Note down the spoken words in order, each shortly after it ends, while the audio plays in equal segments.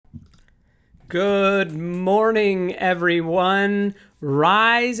Good morning, everyone.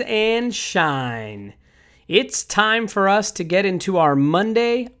 Rise and shine. It's time for us to get into our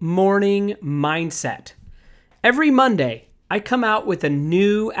Monday morning mindset. Every Monday, I come out with a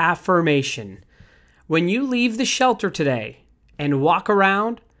new affirmation. When you leave the shelter today and walk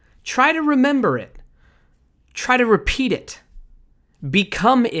around, try to remember it. Try to repeat it.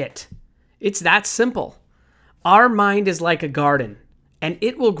 Become it. It's that simple. Our mind is like a garden, and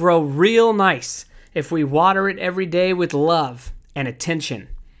it will grow real nice if we water it every day with love and attention.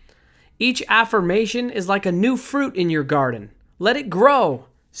 Each affirmation is like a new fruit in your garden. Let it grow,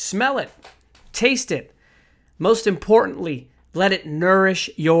 smell it, taste it. Most importantly, let it nourish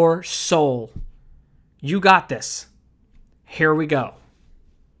your soul. You got this. Here we go.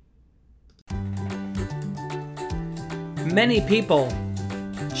 Many people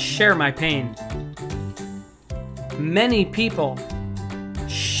share my pain. Many people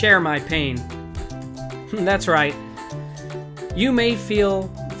share my pain. That's right. You may feel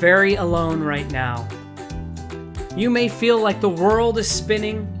very alone right now. You may feel like the world is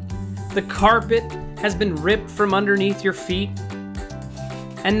spinning, the carpet has been ripped from underneath your feet,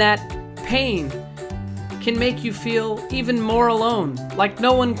 and that pain can make you feel even more alone, like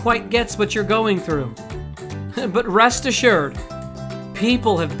no one quite gets what you're going through. But rest assured,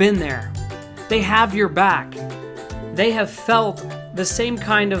 people have been there. They have your back. They have felt the same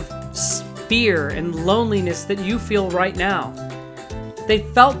kind of fear and loneliness that you feel right now. They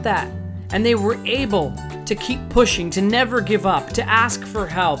felt that, and they were able to keep pushing, to never give up, to ask for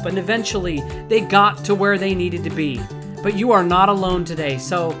help, and eventually they got to where they needed to be. But you are not alone today,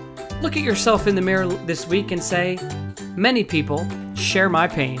 so look at yourself in the mirror this week and say, many people share my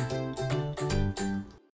pain.